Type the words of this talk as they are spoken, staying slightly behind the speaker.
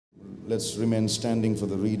Let's remain standing for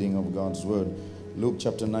the reading of God's word. Luke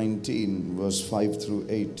chapter 19, verse 5 through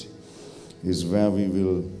 8 is where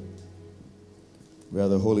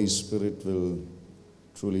the Holy Spirit will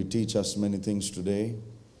truly teach us many things today.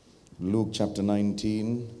 Luke chapter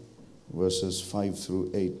 19, verses 5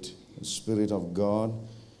 through 8. The Spirit of God,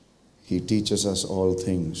 He teaches us all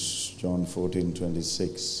things. John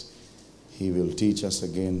 14:26. He will teach us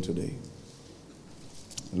again today.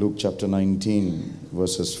 Luke chapter 19,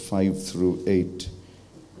 verses 5 through 8.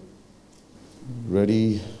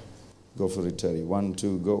 Ready? Go for it, Terry. 1,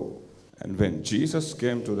 2, go. And when Jesus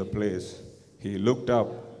came to the place, he looked up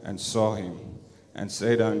and saw him, and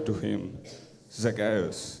said unto him,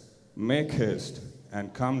 Zacchaeus, make haste,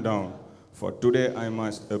 and come down, for today I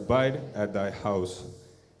must abide at thy house.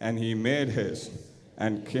 And he made haste,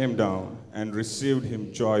 and came down, and received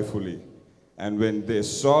him joyfully. And when they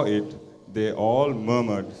saw it, they all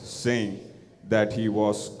murmured, saying that he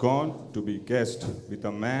was gone to be guest with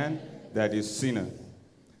a man that is sinner.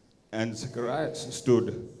 And Zacharias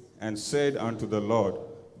stood and said unto the Lord,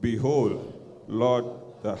 Behold, Lord,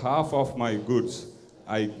 the half of my goods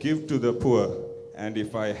I give to the poor, and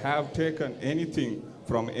if I have taken anything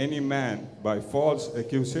from any man by false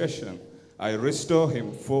accusation, I restore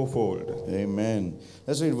him fourfold. Amen.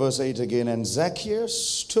 Let's read verse 8 again. And Zacchaeus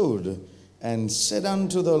stood and said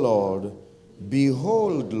unto the Lord,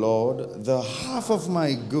 Behold, Lord, the half of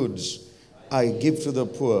my goods I give to the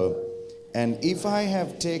poor, and if I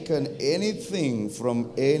have taken anything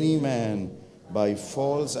from any man by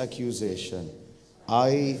false accusation,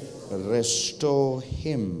 I restore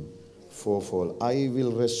him fourfold. I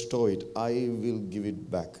will restore it. I will give it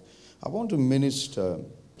back. I want to minister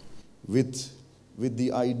with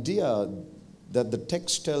the idea that the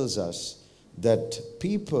text tells us that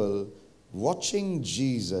people watching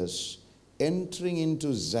Jesus entering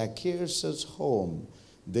into Zacchaeus' home,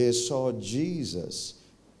 they saw Jesus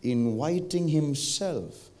inviting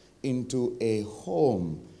himself into a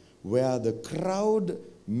home where the crowd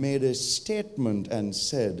made a statement and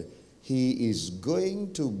said, he is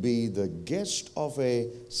going to be the guest of a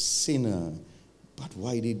sinner. But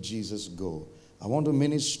why did Jesus go? I want to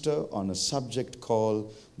minister on a subject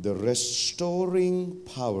called the restoring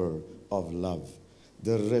power of love.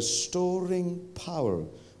 The restoring power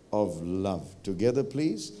of love. Together,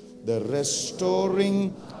 please. The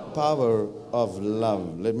restoring power of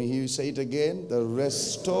love. Let me hear you say it again. The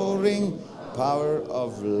restoring power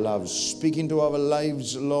of love. Speak into our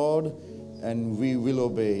lives, Lord, and we will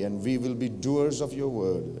obey, and we will be doers of your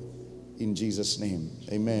word. In Jesus' name,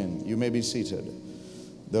 amen. You may be seated.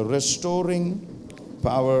 The restoring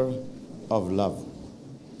power of love.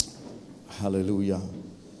 Hallelujah.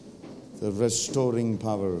 The restoring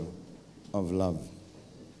power of love.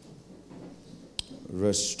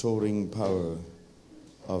 Restoring power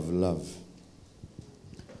of love.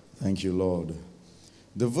 Thank you, Lord.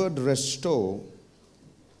 The word restore,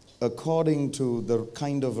 according to the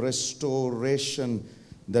kind of restoration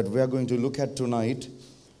that we are going to look at tonight,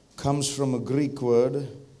 comes from a Greek word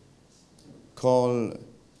called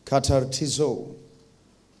katartizo.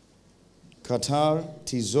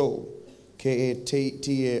 Katartizo.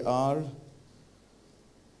 K-A-T-A-R-T-I-Z-O,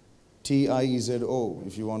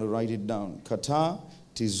 if you want to write it down.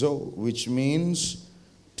 Katartizo, which means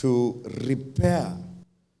to repair,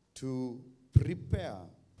 to prepare,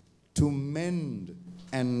 to mend,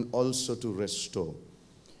 and also to restore.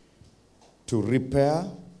 To repair,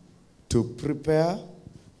 to prepare,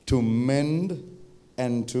 to mend,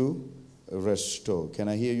 and to restore. Can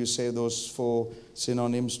I hear you say those four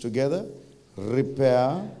synonyms together?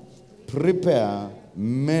 Repair, prepare,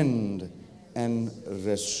 mend, and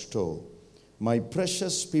restore. My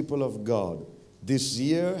precious people of God, this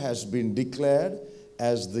year has been declared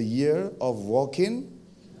as the year of walking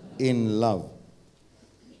in love.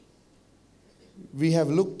 We have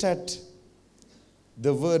looked at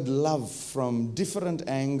the word love from different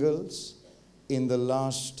angles in the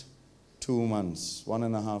last 2 months,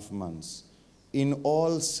 1.5 months, in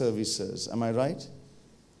all services. Am I right?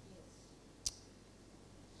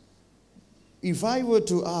 If I were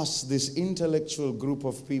to ask this intellectual group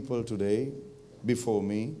of people today before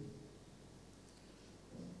me,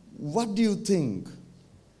 what do you think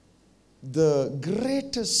the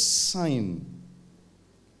greatest sign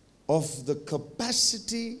of the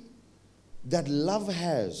capacity that love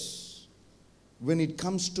has when it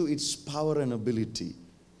comes to its power and ability?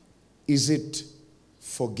 Is it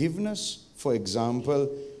forgiveness? For example,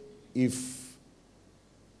 if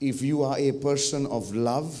you are a person of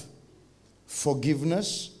love,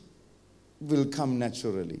 forgiveness will come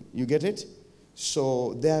naturally. You get it?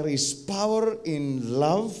 So there is power in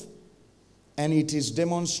love And it is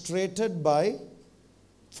demonstrated by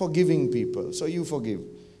forgiving people. So you forgive.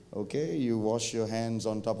 Okay, you wash your hands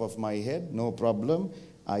on top of my head, no problem.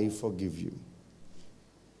 I forgive you.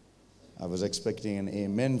 I was expecting an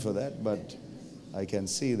amen for that, but I can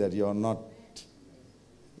see that you're not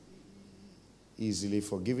easily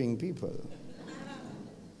forgiving people.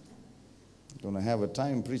 I'm going to have a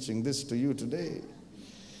time preaching this to you today.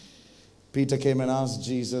 Peter came and asked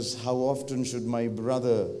Jesus, how often should my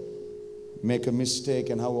brother make a mistake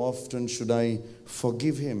and how often should I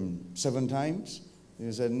forgive him? 7 times?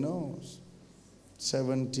 He said, no,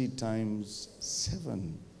 70 times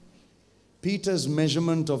 7. Peter's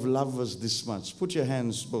measurement of love was this much. Put your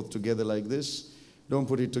hands both together like this. Don't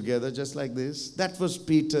put it together, just like this. That was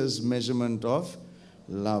Peter's measurement of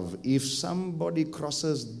love. If somebody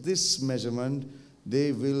crosses this measurement,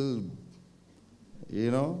 they will,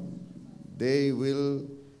 they will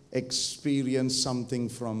experience something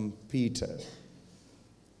from Peter.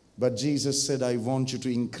 But Jesus said, I want you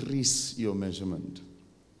to increase your measurement.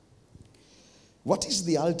 What is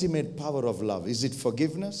the ultimate power of love? Is it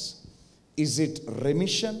forgiveness? Is it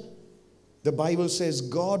remission? The Bible says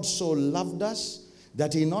God so loved us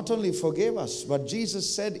that he not only forgave us, but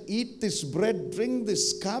Jesus said, eat this bread, drink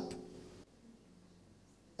this cup.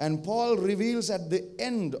 And Paul reveals at the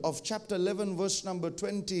end of chapter 11, verse number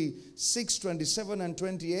 26, 27, and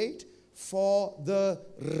 28, for the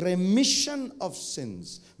remission of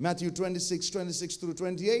sins. Matthew 26, 26 through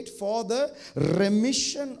 28, for the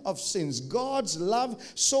remission of sins. God's love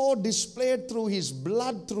so displayed through his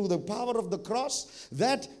blood, through the power of the cross,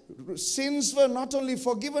 that sins were not only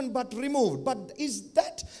forgiven but removed. But is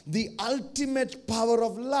that the ultimate power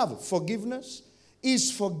of love? Forgiveness?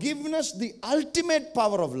 Is forgiveness the ultimate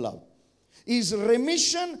power of love? Is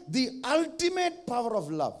remission the ultimate power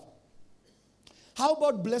of love? How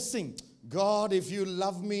about blessing? God, if you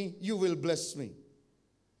love me, you will bless me.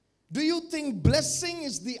 Do you think blessing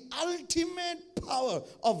is the ultimate power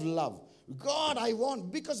of love? God, I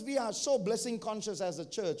want, because we are so blessing conscious as a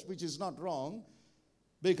church, which is not wrong,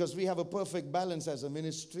 because we have a perfect balance as a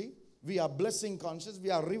ministry. We are blessing conscious,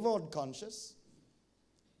 we are reward conscious.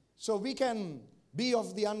 So we can be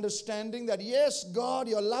of the understanding that, yes, God,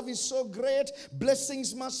 your love is so great,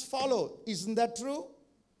 blessings must follow. Isn't that true?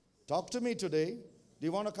 Talk to me today. Do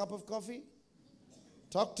you want a cup of coffee?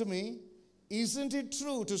 Talk to me. Isn't it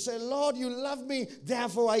true to say, Lord, you love me,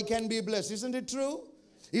 therefore I can be blessed? Isn't it true?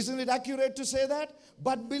 Isn't it accurate to say that?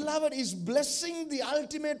 But beloved, is blessing the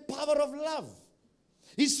ultimate power of love?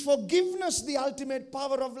 Is forgiveness the ultimate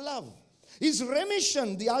power of love? Is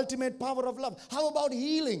remission the ultimate power of love? How about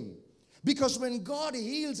healing? Because when God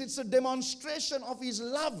heals, it's a demonstration of his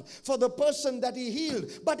love for the person that he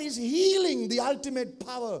healed. But is healing the ultimate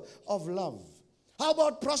power of love? How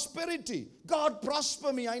about prosperity? God,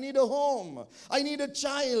 prosper me. I need a home. I need a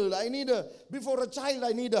child. Before a child,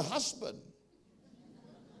 I need a husband.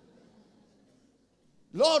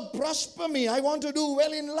 Lord, prosper me. I want to do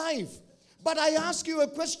well in life. But I ask you a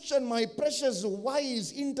question, my precious,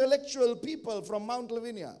 wise, intellectual people from Mount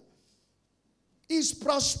Lavinia. Is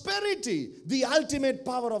prosperity the ultimate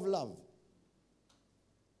power of love?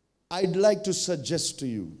 I'd like to suggest to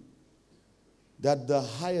you that the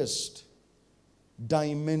highest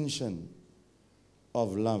dimension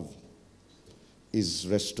of love is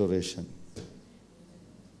restoration.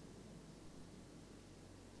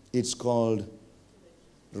 It's called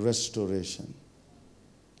restoration.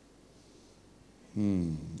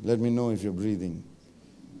 Let me know if you're breathing.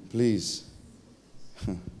 Please.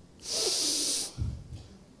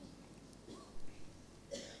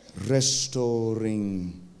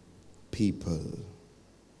 Restoring people.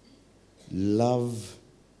 Love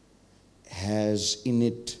has in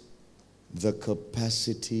it the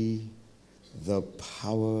capacity, the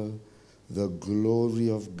power, the glory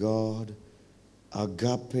of God.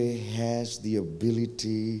 Agape has the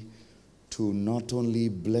ability to not only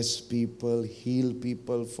bless people, heal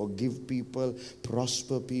people, forgive people,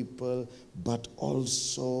 prosper people, but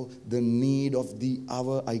also the need of the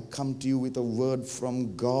hour. I come to you with a word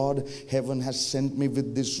from God. Heaven has sent me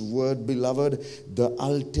with this word, beloved. The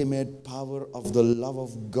ultimate power of the love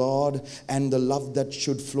of God and the love that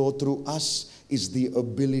should flow through us is the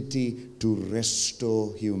ability to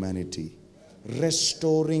restore humanity.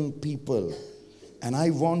 Restoring people. And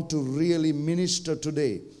I want to really minister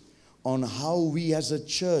today on how we as a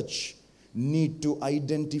church need to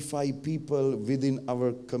identify people within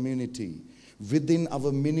our community, within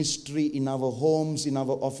our ministry, in our homes, in our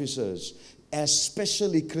offices,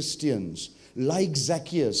 especially Christians like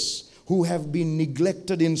Zacchaeus, who have been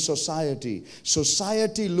neglected in society.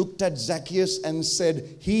 Society looked at Zacchaeus and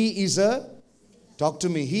said, he is a, talk to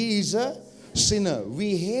me, he is a Sinner.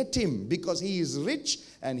 We hate him because he is rich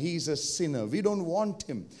and he is a sinner. We don't want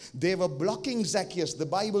him. They were blocking Zacchaeus. The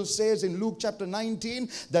Bible says in Luke chapter 19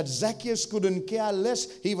 that Zacchaeus couldn't care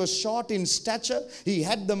less. He was short in stature. He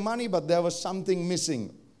had the money, but there was something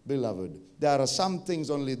missing. Beloved, there are some things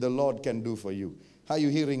only the Lord can do for you. Are you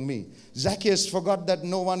hearing me? Zacchaeus forgot that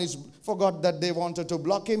forgot that they wanted to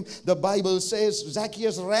block him. The Bible says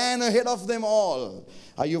Zacchaeus ran ahead of them all.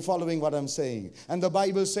 Are you following what I'm saying? And the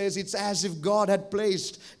Bible says it's as if God had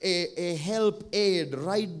placed a help aid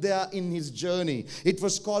right there in his journey. It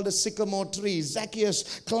was called a sycamore tree.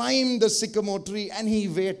 Zacchaeus climbed the sycamore tree and he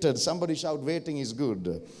waited. Somebody shout, waiting is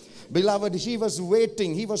good. Beloved, he was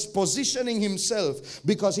waiting. He was positioning himself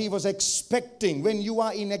because he was expecting. When you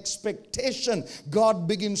are in expectation, God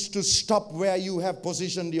begins to stop where you have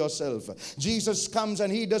positioned yourself. Jesus comes and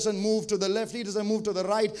he doesn't move to the left. He doesn't move to the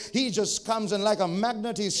right. He just comes and like a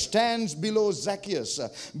magnet, he stands below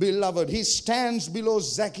Zacchaeus. Beloved, he stands below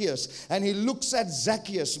Zacchaeus and he looks at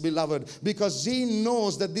Zacchaeus, beloved, because he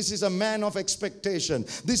knows that this is a man of expectation.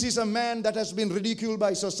 This is a man that has been ridiculed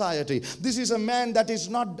by society. This is a man that is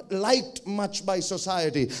not liked much by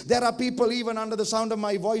society. There are people even under the sound of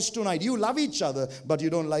my voice tonight. You love each other, but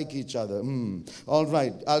you don't like each other. All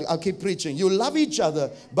right, I'll keep preaching. You love each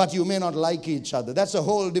other, but you may not like each other. That's a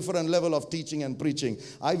whole different level of teaching and preaching.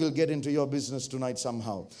 I will get into your business tonight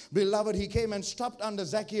somehow. Beloved, he came and stopped under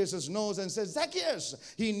Zacchaeus' nose and said,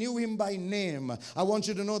 Zacchaeus. He knew him by name. I want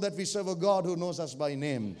you to know that we serve a God who knows us by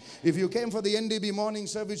name. If you came for the NDB morning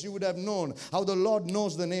service, you would have known how the Lord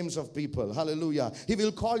knows the names of people. Hallelujah. He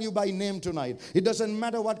will call you by name tonight. It doesn't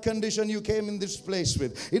matter what condition you came in this place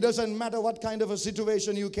with. It doesn't matter what kind of a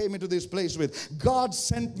situation you came into this place with. God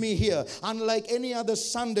sent me here, unlike any other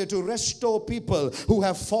Sunday, to restore people who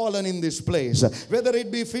have fallen in this place. Whether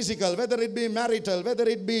it be physical, whether it be marital, whether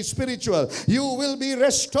it be spiritual, you will be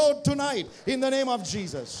restored tonight in the name of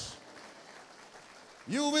Jesus.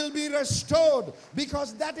 You will be restored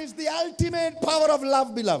because that is the ultimate power of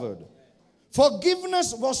love, beloved.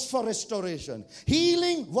 Forgiveness was for restoration.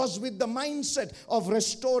 Healing was with the mindset of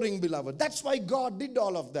restoring, beloved. That's why God did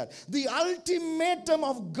all of that. The ultimatum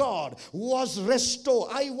of God was restore.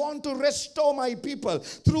 I want to restore my people.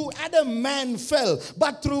 Through Adam, man fell.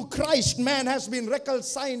 But through Christ, man has been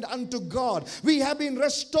reconciled unto God. We have been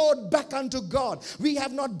restored back unto God. We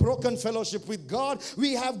have not broken fellowship with God.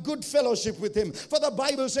 We have good fellowship with Him. For the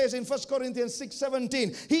Bible says in 1 Corinthians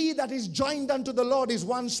 6:17, he that is joined unto the Lord is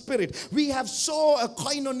one spirit. We have so a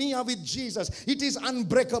koinonia with Jesus. It is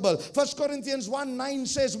unbreakable. 1 Corinthians 1:9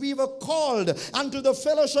 says we were called unto the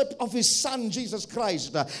fellowship of His Son, Jesus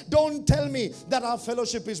Christ. Don't tell me that our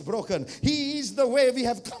fellowship is broken. He is the way. We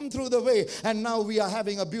have come through the way and now we are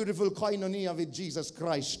having a beautiful koinonia with Jesus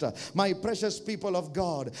Christ. My precious people of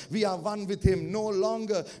God, we are one with Him. No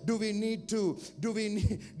longer do we need to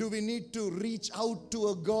reach out to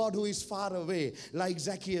a God who is far away like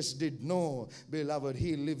Zacchaeus did. No, beloved,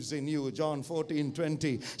 He lives in you. John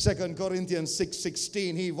 14:20, 2 Corinthians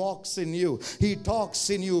 6:16, He walks in you. He talks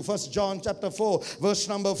in you. 1 John chapter 4, verse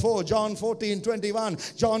number 4, John 14:21,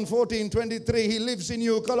 John 14:23, He lives in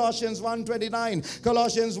you. Colossians 1:29,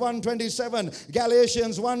 Colossians 1:27,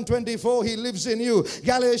 Galatians 1:24, He lives in you.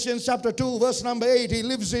 Galatians chapter 2, verse number 8, He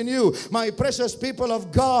lives in you. My precious people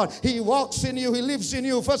of God, He walks in you. He lives in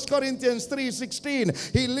you. 1 Corinthians 3:16,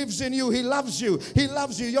 He lives in you. He loves you. He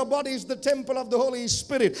loves you. Your body is the temple of the Holy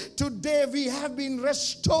Spirit. Today we have been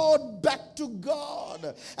restored back to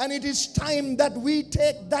God. And it is time that we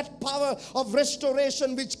take that power of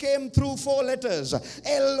restoration which came through 4 letters.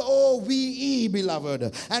 L-O-V-E,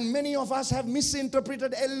 beloved. And many of us have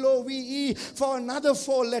misinterpreted L-O-V-E for another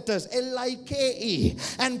 4 letters, L-I-K-E.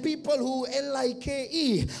 And people who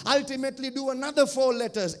L-I-K-E ultimately do another 4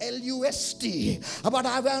 letters, L-U-S-T. But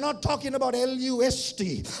we are not talking about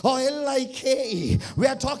L-U-S-T or L-I-K-E. We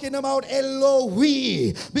are talking about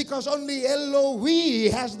L-O-V, because only L-O-V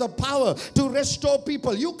has the power to restore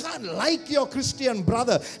people. You can't like your Christian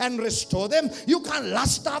brother and restore them. You can't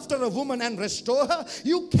lust after a woman and restore her.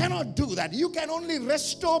 You cannot do that. You can only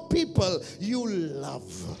restore people you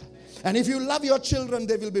love. And if you love your children,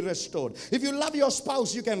 they will be restored. If you love your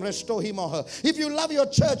spouse, you can restore him or her. If you love your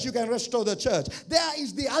church, you can restore the church. There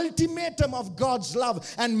is the ultimatum of God's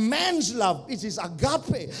love and man's love. It is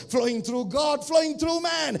agape, flowing through God, flowing through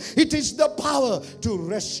man. It is the power to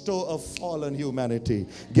restore a fallen humanity.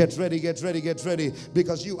 Get ready, get ready, get ready,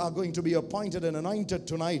 because you are going to be appointed and anointed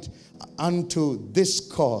tonight unto this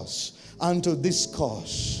cause. Unto this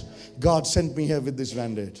cause. God sent me here with this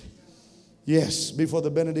mandate. Yes, before the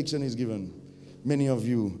benediction is given, many of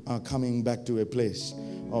you are coming back to a place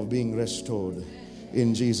of being restored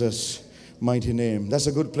in Jesus' mighty name. That's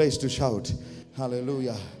a good place to shout.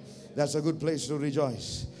 Hallelujah. That's a good place to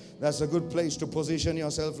rejoice. That's a good place to position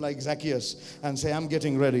yourself like Zacchaeus and say, I'm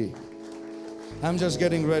getting ready. I'm just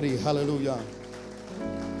getting ready. Hallelujah.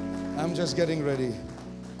 I'm just getting ready.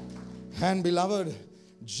 And beloved,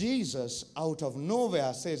 Jesus out of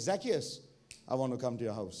nowhere says, Zacchaeus, I want to come to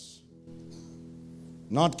your house.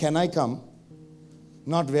 Not can I come?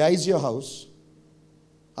 Not where is your house?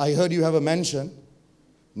 I heard you have a mansion.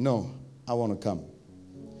 No, I want to come.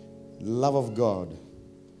 Love of God.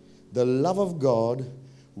 The love of God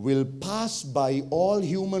will pass by all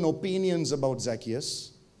human opinions about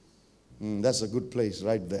Zacchaeus. That's a good place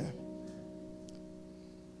right there.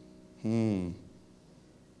 Some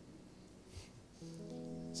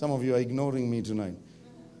of you are ignoring me tonight.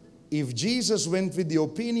 If Jesus went with the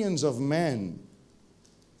opinions of man,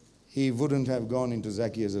 he wouldn't have gone into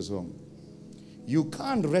Zacchaeus' home. You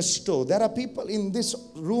can't restore. There are people in this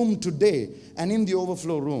room today and in the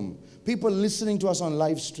overflow room, people listening to us on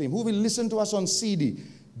live stream, who will listen to us on CD.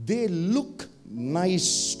 They look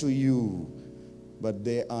nice to you, but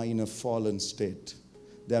they are in a fallen state.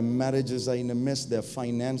 Their marriages are in a mess. Their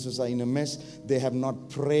finances are in a mess. They have not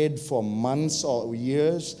prayed for months or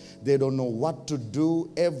years. They don't know what to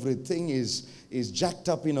do. Everything is jacked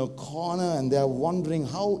up in a corner, and they're wondering,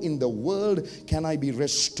 how in the world can I be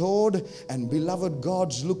restored? And beloved,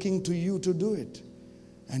 God's looking to you to do it.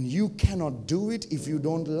 And you cannot do it if you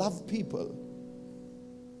don't love people.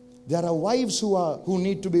 There are wives who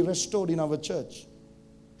need to be restored in our church,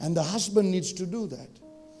 and the husband needs to do that.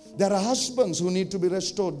 There are husbands who need to be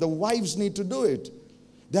restored. The wives need to do it.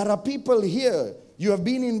 There are people here, you have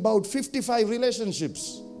been in about 55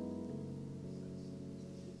 relationships.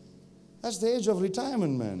 That's the age of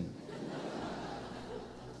retirement, man.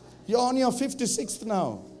 You're on your 56th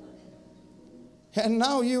now. And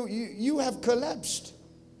now you have collapsed.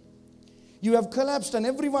 You have collapsed, and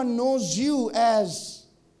everyone knows you as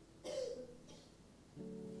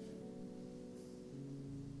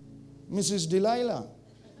Mrs. Delilah.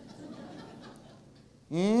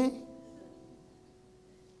 And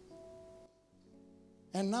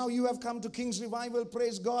now you have come to King's Revival.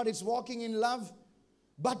 Praise God. It's walking in love.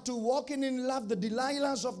 But to walk in love, the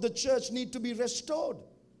Delilahs of the church need to be restored.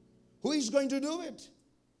 Who is going to do it?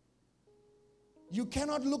 You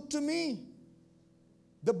cannot look to me.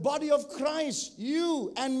 The body of Christ,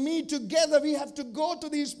 you and me together, we have to go to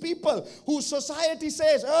these people whose society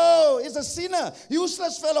says, oh, he's a sinner,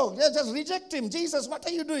 useless fellow, just reject him. Jesus, what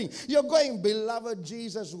are you doing? You're going. Beloved,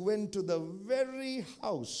 Jesus went to the very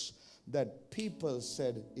house that people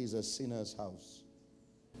said is a sinner's house.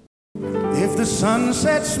 If the Son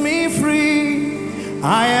sets me free,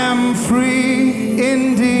 I am free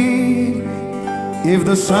indeed. If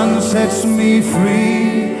the Son sets me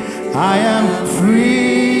free, I am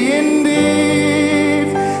free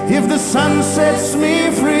indeed. If the Son sets me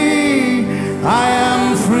free, I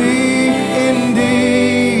am free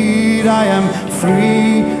indeed. I am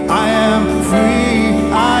free, I am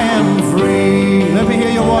free, I am free. Let me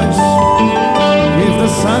hear your voice. If the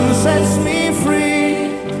Son sets me free,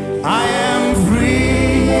 I am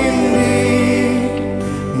free indeed.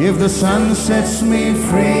 If the Son sets me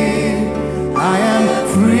free, I am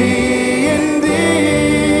free.